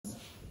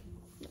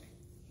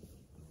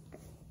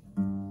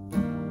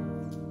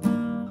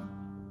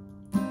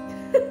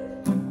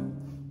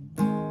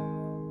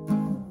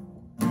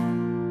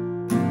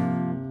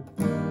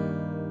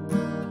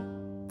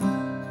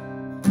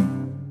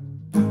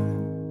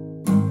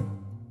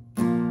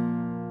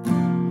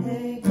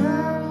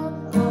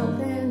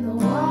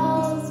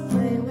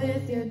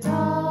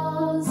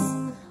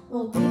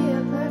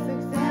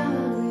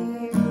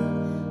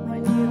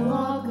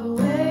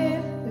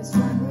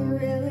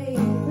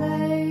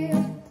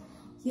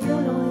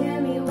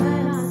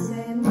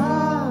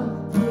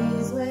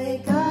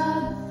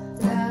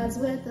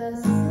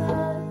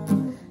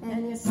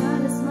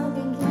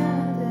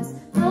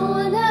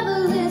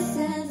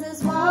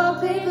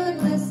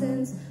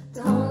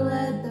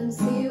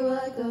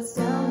goes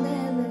down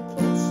in the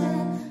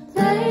kitchen.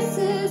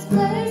 Places,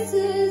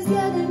 places,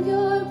 get in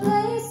your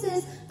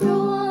places.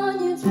 Throw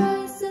on your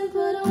dress and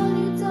put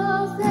on your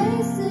doll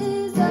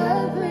faces.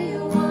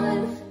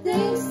 Everyone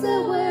thinks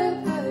that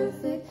we're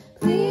perfect.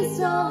 Please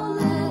don't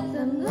let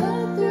them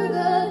look through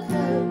the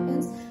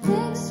curtains.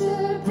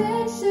 Picture,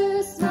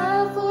 picture,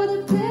 smile for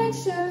the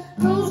picture.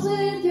 Pose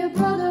with your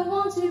brother,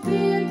 won't you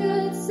be a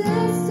good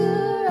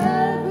sister?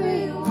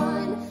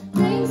 Everyone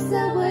thinks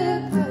that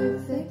we're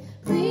perfect.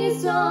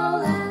 Please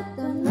don't let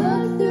them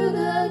look through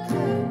the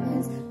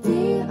curtains.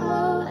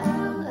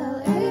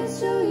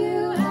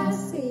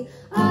 D-O-L-L-H-O-U-S-E.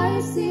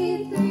 I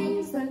see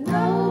things that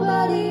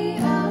nobody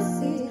else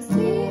sees.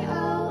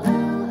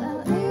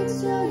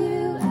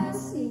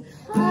 D-O-L-L-H-O-U-S-E.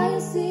 I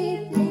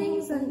see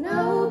things that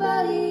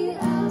nobody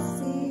else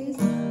sees.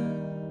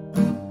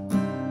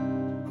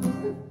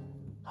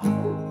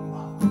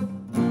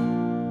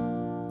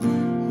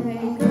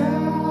 Hey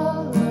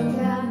girl, look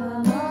at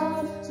my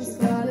mom. She's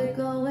got it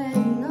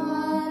going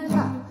on.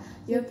 Ha!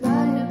 You're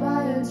blinded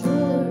by her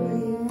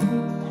jewelry.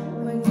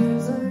 When you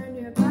turn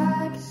your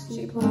back,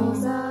 she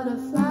pulls out a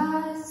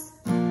flask.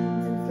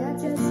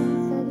 Forget your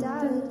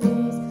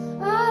infidelities.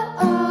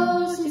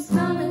 Uh-oh, she's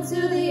coming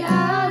to the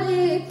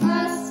attic.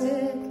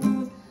 Plastic,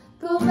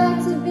 go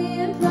back to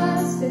being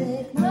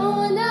plastic. No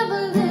one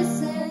ever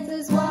listens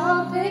as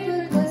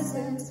wallpaper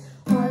glistens.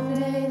 One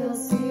day they'll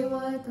see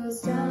what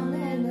goes down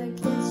in the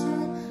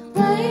kitchen.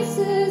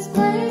 Places,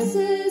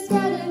 places,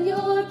 get in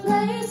your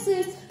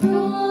places.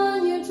 Throw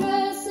on your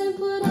dress and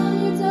put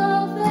on your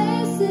doll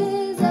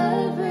faces.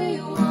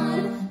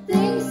 Everyone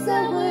thinks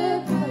that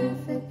we're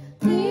perfect.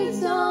 Please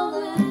don't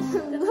let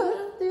them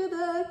look through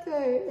the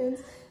curtains.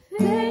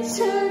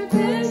 Picture,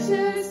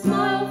 picture,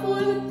 smile for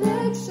the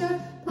picture.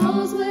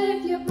 Pose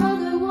with your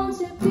brother, won't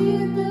you be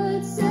a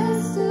good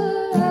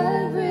sister?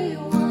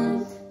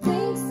 Everyone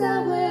thinks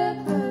that we're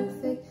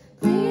perfect.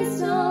 Please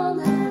don't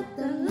let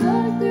them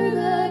look through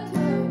the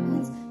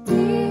curtains.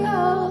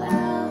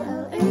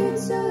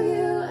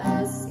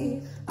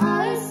 D-O-L-L-H-O-U-S-E.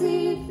 I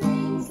see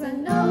things that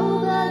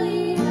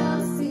nobody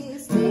else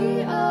sees.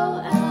 D-O-L-L-H-O-U-S-E.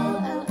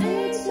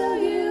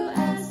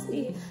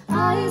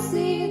 I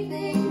see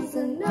things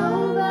that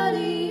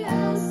nobody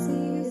else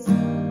sees.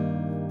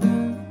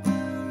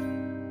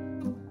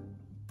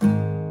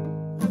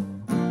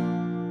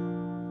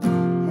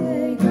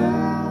 Hey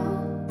girl,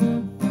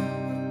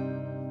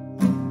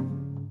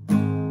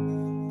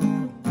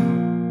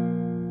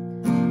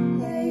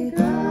 hey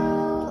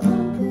girl,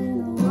 open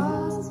the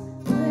walls,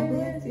 play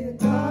with your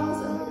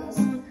dolls.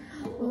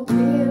 We'll be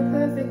a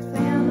perfect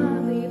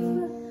family.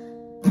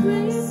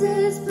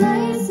 Places,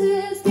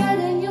 places, get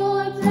in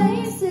your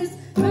places.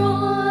 Throw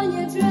on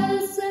your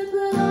dress and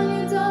put on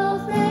your doll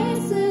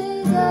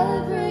faces.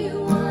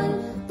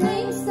 Everyone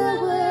thinks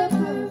that we're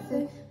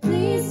perfect.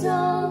 Please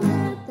don't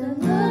let them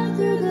look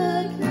through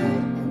the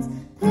curtains.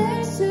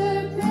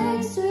 Picture,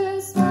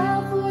 picture,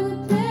 smile for the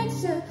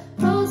picture.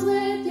 Pose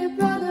with your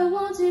brother,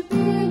 won't you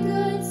be a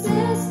good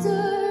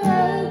sister?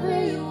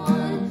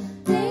 Everyone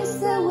thinks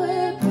that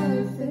we're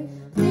perfect.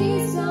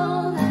 Please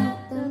don't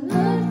let them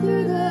look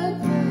through the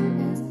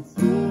curtains.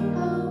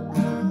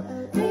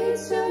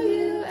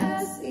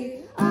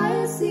 D-O-L-L-H-O-U-S-E.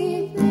 I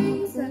see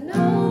things that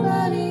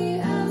nobody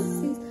else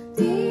sees.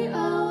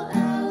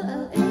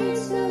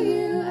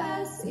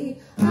 D-O-L-L-H-O-U-S-E.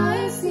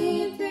 I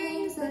see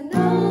things that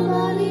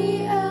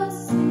nobody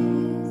else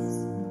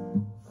sees.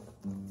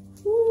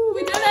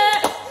 We did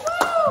it!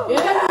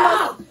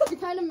 Yeah! We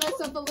kind of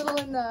messed up a little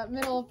in the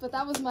middle, but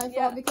that was my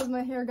fault because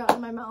my hair got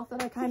in my mouth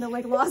and I kind of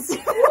like lost it.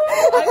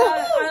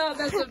 I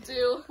messed up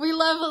too. We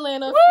love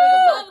Elena for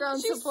the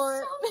background She's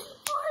support. so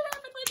supportive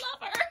and we love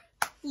her.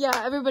 Yeah,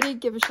 everybody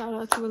give a shout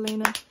out to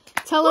Elena.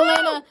 Tell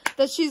Elena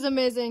that she's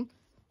amazing.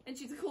 And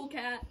she's a cool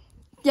cat.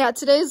 Yeah,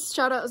 today's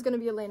shout out is going to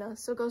be Elena,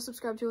 so go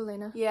subscribe to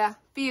Elena. Yeah,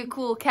 be a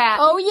cool cat.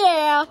 Oh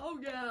yeah! Oh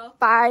yeah.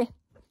 Bye.